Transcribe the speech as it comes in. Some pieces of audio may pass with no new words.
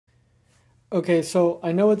Okay, so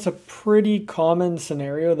I know it's a pretty common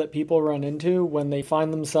scenario that people run into when they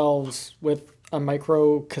find themselves with a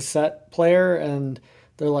micro cassette player and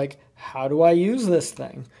they're like, how do I use this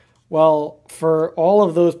thing? Well, for all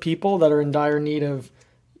of those people that are in dire need of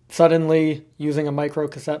suddenly using a micro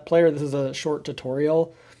cassette player, this is a short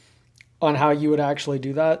tutorial on how you would actually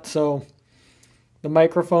do that. So the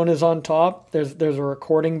microphone is on top. There's a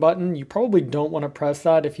recording button. You probably don't want to press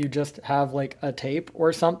that if you just have like a tape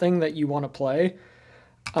or something that you want to play.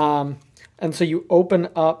 And so you open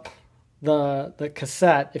up the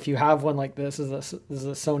cassette. If you have one like this, this is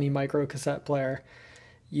a Sony micro cassette player.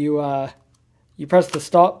 You press the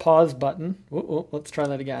stop pause button. Let's try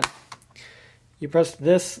that again. You press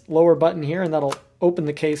this lower button here and that'll open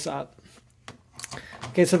the case up.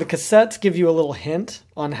 Okay, so the cassettes give you a little hint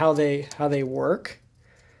on how they work.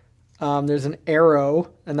 There's an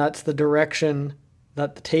arrow, and that's the direction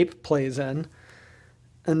that the tape plays in.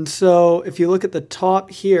 And so if you look at the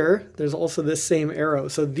top here, there's also this same arrow.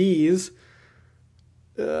 So these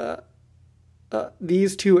two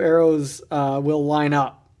arrows will line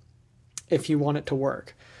up if you want it to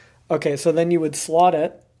work. Okay, so then you would slot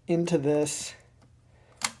it into this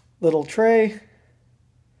little tray,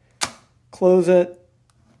 close it,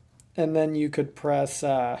 and then you could press play.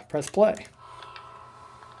 Happy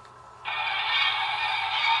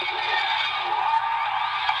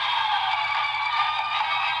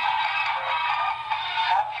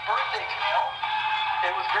birthday, Camille.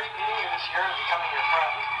 It was great meeting you this year and becoming your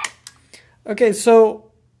friend. Okay,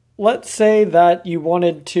 so let's say that you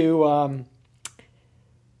wanted to,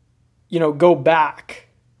 go back.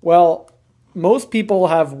 Well, most people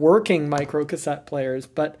have working microcassette players,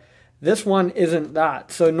 but this one isn't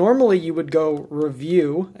that. So normally you would go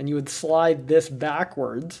review and you would slide this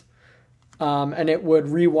backwards and it would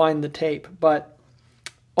rewind the tape. But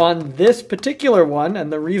on this particular one,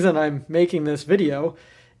 and the reason I'm making this video,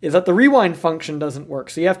 is that the rewind function doesn't work.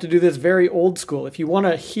 So you have to do this very old school. If you want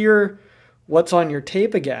to hear what's on your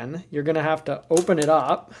tape again, you're going to have to open it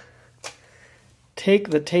up, take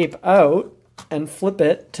the tape out, and flip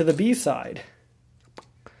it to the B side.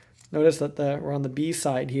 Notice that we're on the B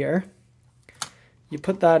side here. You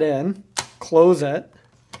put that in, close it,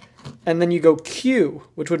 and then you go Q,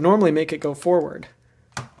 which would normally make it go forward.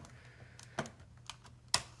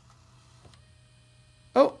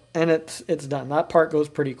 Oh, and it's done. That part goes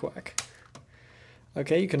pretty quick.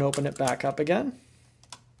 Okay, you can open it back up again.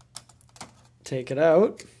 Take it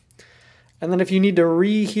out. And then if you need to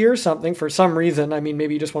rehear something for some reason, I mean,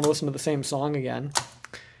 maybe you just want to listen to the same song again,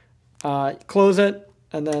 close it,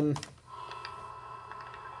 and then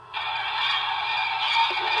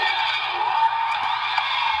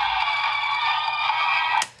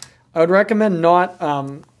I would recommend not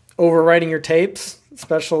overwriting your tapes,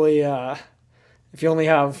 especially if you only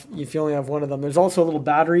have one of them. There's also a little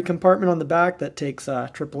battery compartment on the back that takes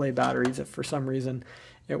AAA batteries if for some reason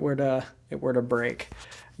it were to break.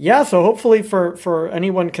 Yeah, so hopefully for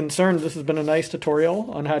anyone concerned, this has been a nice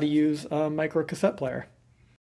tutorial on how to use a micro cassette player.